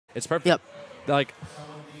It's perfect. Yep. Like,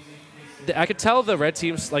 I could tell the red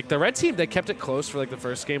teams, like the red team, they kept it close for like the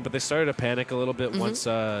first game, but they started to panic a little bit once.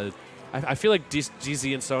 I feel like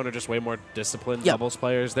DZ and Soan are just way more disciplined doubles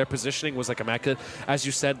players. Their positioning was like immaculate, as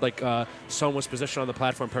you said. Like Soan was positioned on the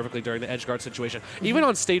platform perfectly during the edge guard situation. Even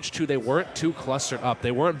on stage 2, they weren't too clustered up.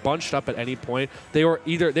 They weren't bunched up at any point. They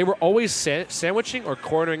were always sandwiching or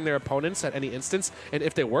cornering their opponents at any instance. And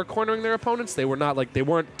if they were cornering their opponents, they were not like they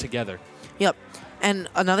weren't together. Yep. And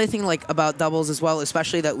another thing like about doubles as well,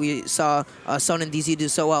 especially that we saw Soan and DZ do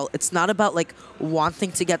so well, it's not about like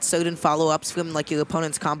wanting to get certain follow-ups from like your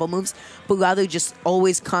opponent's combo moves, but rather just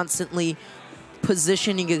always constantly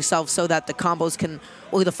positioning yourself so that the combos can,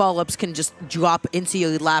 or the follow-ups can just drop into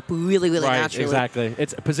your lap really, really naturally. Exactly.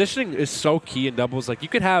 It's positioning is so key in doubles. Like you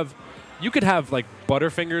could have like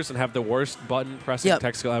Butterfingers and have the worst button pressing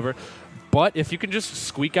tech skill ever. But if you can just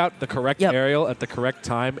squeak out the correct aerial at the correct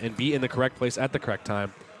time and be in the correct place at the correct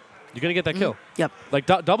time, you're going to get that kill. Yep. Like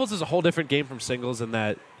doubles is a whole different game from singles in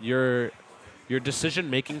that your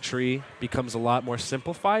decision-making tree becomes a lot more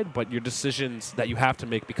simplified, but your decisions that you have to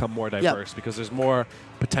make become more diverse because there's more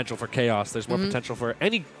potential for chaos. There's more potential for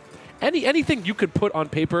anything you could put on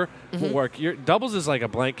paper will work. Your doubles is like a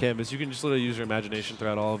blank canvas. You can just literally use your imagination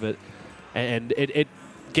throughout all of it. And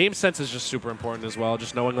game sense is just super important as well.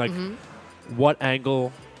 Just knowing like what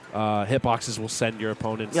angle hitboxes will send your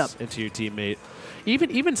opponents into your teammate.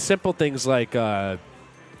 Even simple things like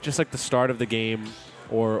just like the start of the game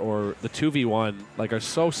or the 2v1 like are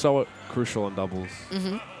so crucial in doubles.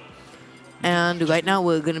 And right now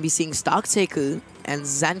we're going to be seeing Stocktaker and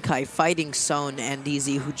Zenkai fighting Soan and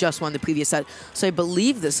DZ, who just won the previous set. So I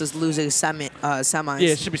believe this is losers semis. Yeah,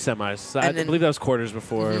 it should be semis. So I believe that was quarters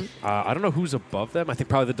before. I don't know who's above them. I think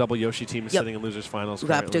probably the double Yoshi team is sitting in losers finals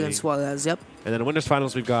currently. Raptor and Suarez, And then in winners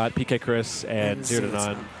finals we've got PK Chris and 0 to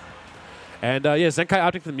None. And yeah, Zenkai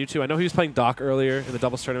opting for the Mewtwo. I know he was playing Doc earlier in the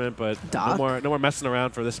doubles tournament, but no more messing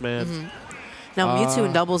around for this man. Now, Mewtwo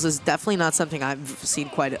in doubles is definitely not something I've seen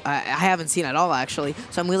I haven't seen at all, actually.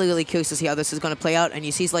 So I'm really, really curious to see how this is going to play out. And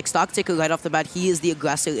you see, like, Stocktaker right off the bat, he is the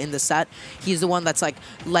aggressor in the set. He's the one that's, like,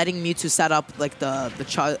 letting Mewtwo set up, like,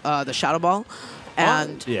 the Shadow Ball.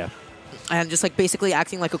 And and just, like, basically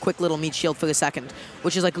acting like a quick little meat shield for a second,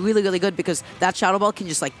 which is, like, really, really good because that Shadow Ball can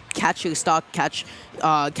just, like, catch your stock, catch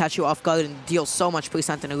you off guard and deal so much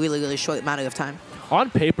percent in a really, really short amount of time. On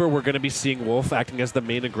paper, we're going to be seeing Wolf acting as the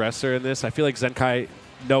main aggressor in this. I feel like Zenkai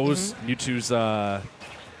knows Mewtwo's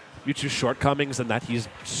shortcomings and that he's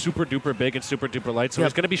super duper big and super duper light. So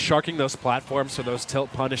he's going to be sharking those platforms for those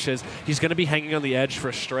tilt punishes. He's going to be hanging on the edge for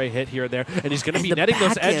a stray hit here or there. And he's going to be netting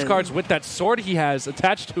those edge guards with that sword he has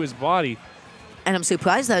attached to his body. And I'm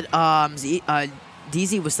surprised that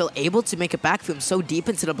DZ was still able to make it back from so deep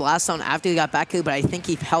into the blast zone after he got back here, but I think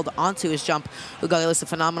he held onto his jump regardless. A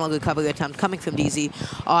phenomenal recovery attempt coming from DZ.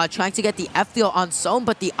 Trying to get the F-Deal on Soan,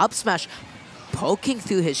 but the up smash poking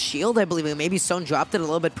through his shield, I believe. Maybe Soan dropped it a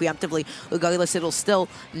little bit preemptively. Regardless, it'll still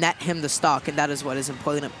net him the stock, and that is what is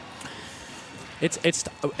important.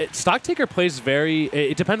 Stocktaker plays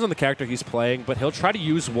it depends on the character he's playing, but he'll try to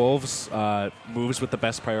use Wolves' moves with the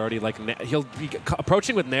best priority. Like he'll be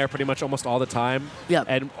approaching with Nair pretty much almost all the time.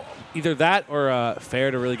 And either that or Fair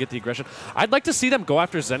to really get the aggression. I'd like to see them go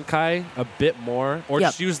after Zenkai a bit more, or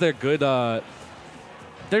just use their good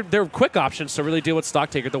they're quick options to really deal with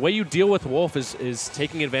Stocktaker. The way you deal with Wolf is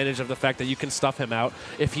taking advantage of the fact that you can stuff him out.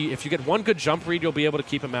 If you get one good jump read, you'll be able to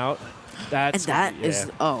keep him out.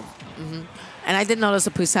 And I did notice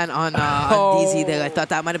a percent on DZ there. I thought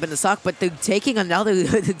that might have been the stock, but they're taking another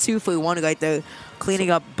 2-for-1 right there,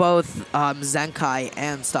 cleaning up both Zenkai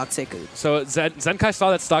and Stocktaker. So Zenkai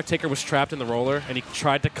saw that Stocktaker was trapped in the roller, and he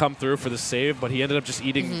tried to come through for the save, but he ended up just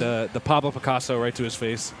eating the Pablo Picasso right to his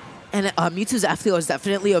face. And Mewtwo's F-Throw is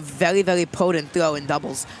definitely a very, very potent throw in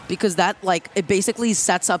doubles because that, like, it basically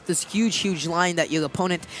sets up this huge, huge line that your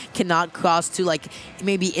opponent cannot cross to, like,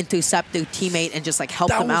 maybe intercept their teammate and just, like, help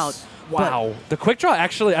them out. Wow. The quick draw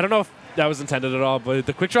actually, I don't know if that was intended at all, but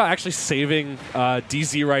the quick draw actually saving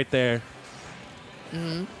DZ right there.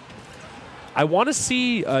 I want to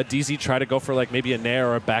see DZ try to go for like maybe a nair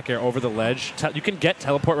or a back air over the ledge. You can get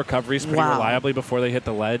teleport recoveries pretty reliably before they hit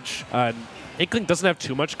the ledge. Inkling doesn't have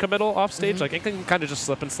too much committal off stage. Like Inkling can kind of just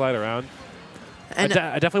slip and slide around. And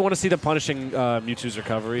I definitely want to see them punishing Mewtwo's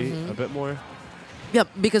recovery a bit more. Yeah,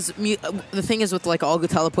 because the thing is with like all the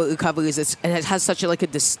teleport recoveries, it has such a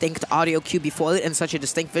distinct audio cue before it and such a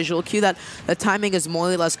distinct visual cue that the timing is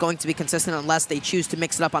more or less going to be consistent unless they choose to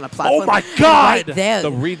mix it up on a platform. Oh my God! Right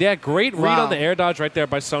there. Great read on the air dodge right there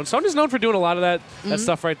by Soan. Soan is known for doing a lot of that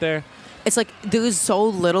stuff right there. it's like there is so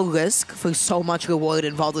little risk for so much reward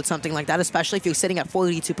involved with something like that, especially if you're sitting at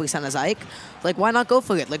 42% as Ike. Like, why not go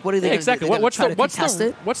for it? Like, what are they going to do?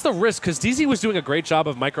 What's the risk? Because DZ was doing a great job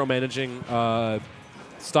of micromanaging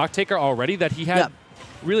Stocktaker already that he had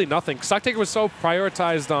really nothing. Stocktaker was so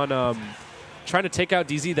prioritized on trying to take out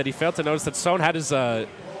DZ that he failed to notice that Soan had his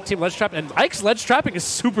team ledge trap, and Ike's ledge trapping is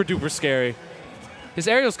super duper scary. His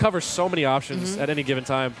aerials cover so many options at any given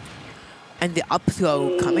time. And the up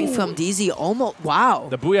throw coming from DZ, almost, wow.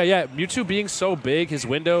 The booyah, yeah. Mewtwo being so big, his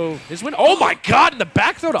window, oh my god, and the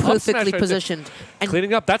back throw to up smash perfectly positioned. And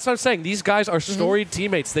cleaning up, that's what I'm saying. These guys are storied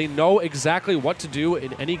teammates. They know exactly what to do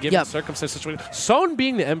in any given circumstance. Soan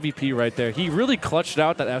being the MVP right there, he really clutched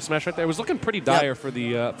out that F smash right there. It was looking pretty dire for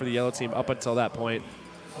the yellow team up until that point.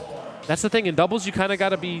 That's the thing. In doubles, you kind of got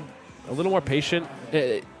to be a little more patient.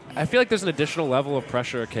 I feel like there's an additional level of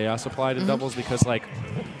pressure or chaos applied in doubles because, like,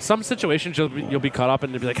 some situations you'll be caught up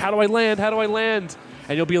and you'll be like, how do I land? How do I land?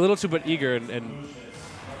 And you'll be a little too bit eager and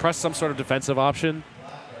press some sort of defensive option.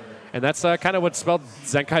 And that's kind of what spelled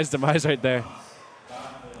Zenkai's demise right there.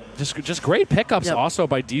 Just great pickups also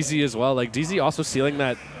by DZ as well. Like, DZ also sealing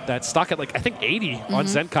that stock at, like, I think 80 on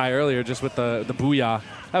Zenkai earlier just with the booyah.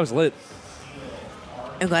 That was lit.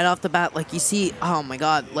 And right off the bat, like, you see, oh my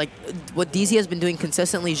god, like, what DZ has been doing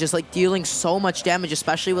consistently is just, like, dealing so much damage,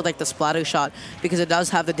 especially with, like, the splatter shot, because it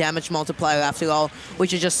does have the damage multiplier after all,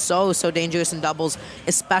 which is just so dangerous in doubles,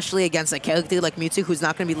 especially against a character like Mewtwo, who's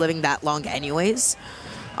not going to be living that long anyways.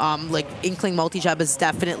 Like, Inkling multi-jab is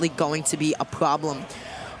definitely going to be a problem.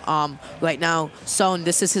 Right now, Soan,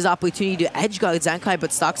 this is his opportunity to edge guard Zenkai, but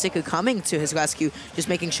Stocktaker coming to his rescue, just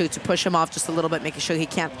making sure to push him off just a little bit, making sure he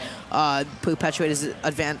can't perpetuate his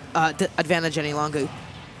advantage any longer.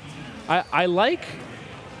 I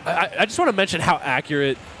just want to mention how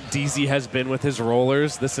accurate DZ has been with his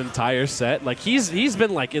rollers this entire set. Like, he's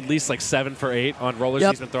been like at least like 7 for 8 on rollers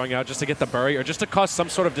he's been throwing out just to get the bury or just to cause some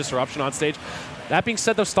sort of disruption on stage. That being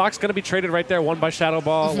said, though, Stock's going to be traded right there, one by Shadow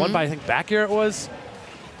Ball, one by, I think, back air it was.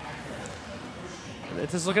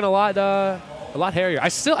 It's just looking a lot hairier. I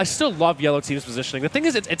still love yellow team's positioning. The thing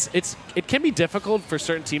is, it can be difficult for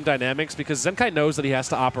certain team dynamics because Zenkai knows that he has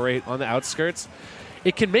to operate on the outskirts.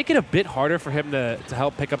 It can make it a bit harder for him to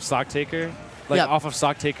help pick up Stocktaker, like off of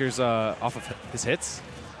Stocktaker's off of his hits.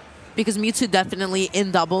 Because Mewtwo definitely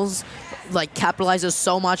in doubles, like, capitalizes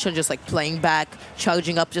so much on just, like, playing back,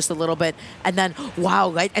 charging up just a little bit, and then, wow,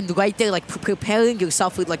 right there, like, preparing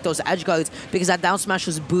yourself with, like, those edge guards, because that down smash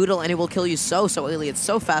is brutal, and it will kill you so early. It's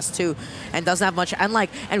so fast, too, and doesn't have much, and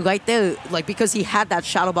right there, like, because he had that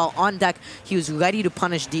Shadow Ball on deck, he was ready to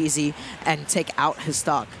punish DZ and take out his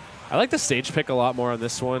stock. I like the stage pick a lot more on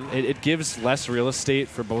this one. It gives less real estate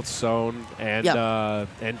for both Soan and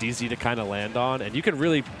DZ to kind of land on, and you can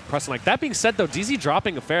really press him. Like, that being said, though, DZ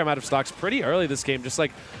dropping a fair amount of stocks pretty early this game. Just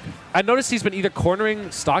like, I noticed he's been either cornering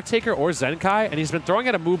Stocktaker or Zenkai, and he's been throwing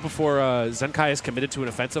out a move before Zenkai is committed to an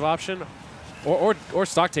offensive option, or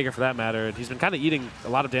Stocktaker for that matter. And he's been kind of eating a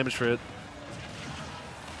lot of damage for it.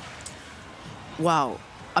 Wow.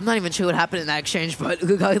 I'm not even sure what happened in that exchange, but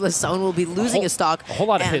regardless, Soan will be losing his stock. A whole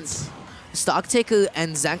lot of hits. Stocktaker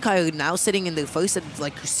and Zenkai are now sitting in the first,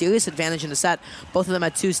 like, serious advantage in the set. Both of them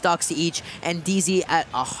at 2 stocks to each, and DZ at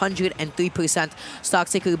 103%.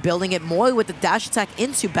 Stocktaker building it more with the dash attack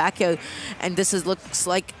into back air, and this looks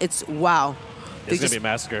like it's wow. It's going to be a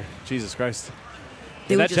massacre. Jesus Christ.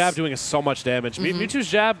 That jab doing so much damage. Mewtwo's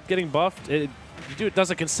jab getting buffed, it does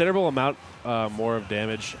a considerable amount more of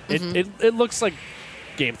damage. It looks like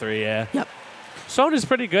Game 3, yeah. Yep. Soan is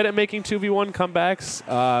pretty good at making 2v1 comebacks,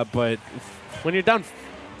 but when you're down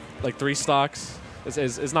like 3 stocks,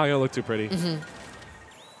 it's not going to look too pretty.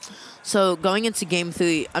 So going into Game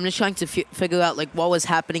 3, I'm just trying to figure out, like, what was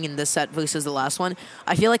happening in this set versus the last one.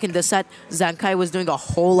 I feel like in this set, Zenkai was doing a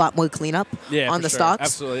whole lot more cleanup on the stocks.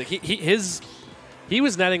 Absolutely. He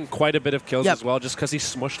was netting quite a bit of kills as well, just because he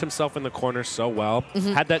smushed himself in the corner so well.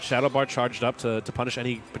 Had that Shadow Bar charged up to punish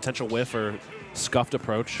any potential whiff or scuffed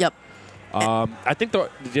approach. Yep. I think the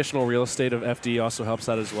additional real estate of FD also helps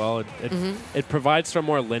that as well. It provides for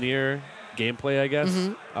more linear gameplay, I guess.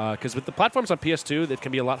 Because with the platforms on PS2, it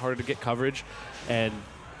can be a lot harder to get coverage. And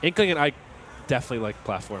Inkling and I definitely like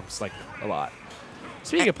platforms, like, a lot.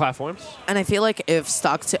 Speaking of platforms. And I feel like if if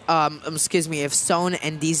Soan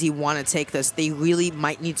and DZ want to take this, they really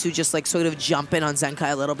might need to just, like, sort of jump in on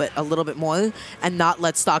Zenkai a little bit more and not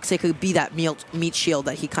let Stocktaker be that meat shield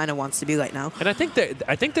that he kind of wants to be right now. And I think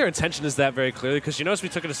their intention is that very clearly, because you notice we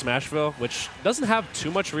took it to Smashville, which doesn't have too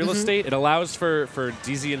much real estate. It allows for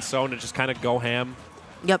DZ and Soan to just kind of go ham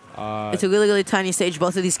Yep. It's a really, really tiny stage.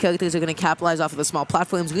 Both of these characters are going to capitalize off of the small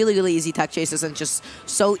platforms. Really, really easy tech chases and just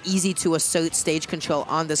so easy to assert stage control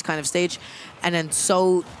on this kind of stage. And then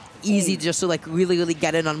so easy just to like really, really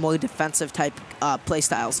get in on more defensive type play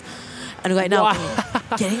styles. And right now,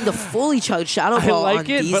 getting the fully charged Shadow Ball I like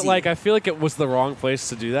on it, DZ. but like I feel like it was the wrong place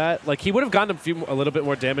to do that. Like he would have gotten a little bit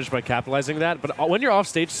more damage by capitalizing that. But when you're off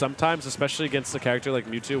stage, sometimes, especially against a character like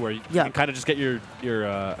Mewtwo, where you can kind of just get your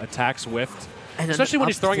attacks whiffed, and especially when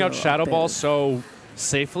he's throwing out Shadow Balls so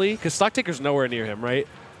safely, because Stocktaker's nowhere near him, right?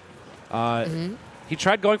 He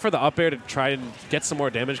tried going for the up air to try and get some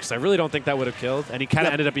more damage, because I really don't think that would have killed, and he kind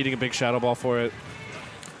of ended up eating a big Shadow Ball for it.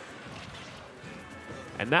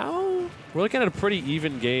 And now we're looking at a pretty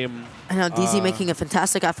even game. And now DZ making a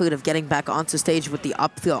fantastic effort of getting back onto stage with the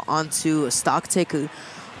up throw onto Stocktaker.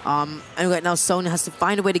 And right now Soan has to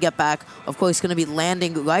find a way to get back. Of course, he's going to be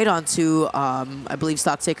landing right onto, I believe,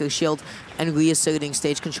 Stocktaker's shield and reasserting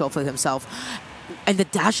stage control for himself. And the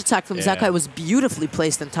dash attack from Zenkai was beautifully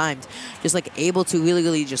placed and timed. Just like able to really,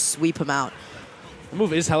 really just sweep him out. The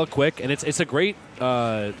move is hella quick, and it's a great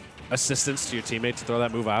assistance to your teammate to throw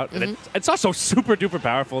that move out. And it's also super duper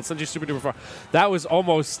powerful. It sends you super duper far. That was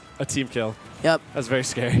almost a team kill. Yep. That was very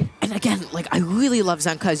scary. And again, like I really love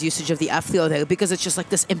Zenkai's usage of the F throw there because it's just like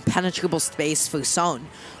this impenetrable space for Soan,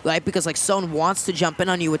 right? Because like Soan wants to jump in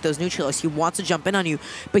on you with those neutrals. He wants to jump in on you,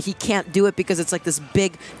 but he can't do it because it's like this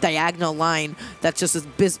big diagonal line that's just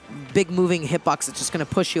this big moving hitbox that's just going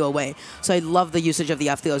to push you away. So I love the usage of the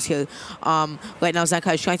F throws here. Right now,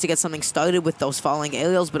 Zenkai is trying to get something started with those falling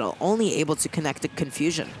aerials, but are only able to connect to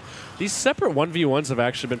confusion. These separate 1v1s have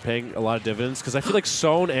actually been paying a lot of dividends because I feel like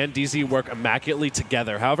Soan and DZ work immaculately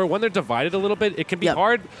together. However, when they're divided a little bit, it can be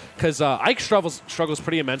hard because Ike struggles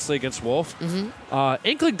pretty immensely against Wolf.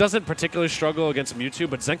 Inkling doesn't particularly struggle against Mewtwo,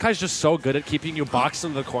 but Zenkai's just so good at keeping you boxed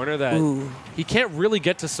in the corner that he can't really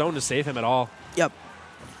get to Soan to save him at all. Yep.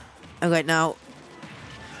 And right now,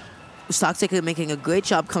 Stocktaker making a great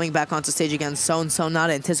job coming back onto stage again. Soan not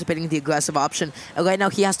anticipating the aggressive option. And right now,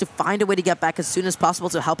 he has to find a way to get back as soon as possible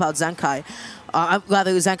to help out Zenkai.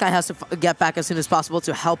 Rather, Zenkai has to get back as soon as possible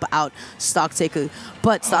to help out Stocktaker.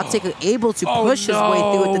 But Stocktaker able to push his way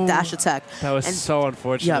through with the dash attack. That was so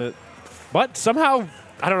unfortunate. But somehow,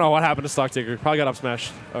 I don't know what happened to Stocktaker. Probably got up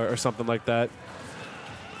smash or something like that.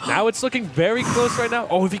 Now it's looking very close right now.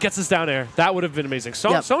 Oh, if he gets his down air, that would have been amazing.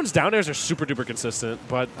 Soan's down airs are super duper consistent,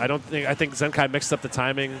 but I think Zenkai mixed up the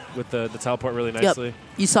timing with the teleport really nicely.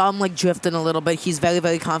 You saw him like drifting a little bit. He's very,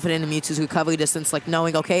 very confident in Mewtwo's recovery distance, like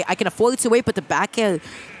knowing, okay, I can afford to wait, but the back air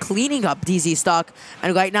cleaning up DZ stock.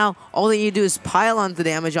 And right now, all they need to do is pile on the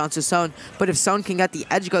damage onto Soan. But if Soan can get the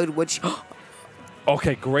edge guard, which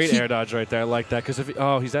okay, great air dodge right there. I like that because if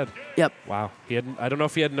he's dead. Yep. Wow. I don't know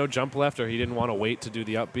if he had no jump left or he didn't want to wait to do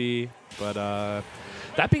the up B. But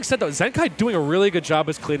that being said, though, Zenkai doing a really good job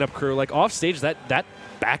as cleanup crew. Like off stage, that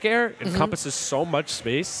back air encompasses so much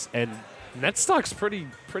space, and net stock's pretty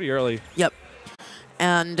early. Yep.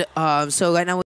 And so right now.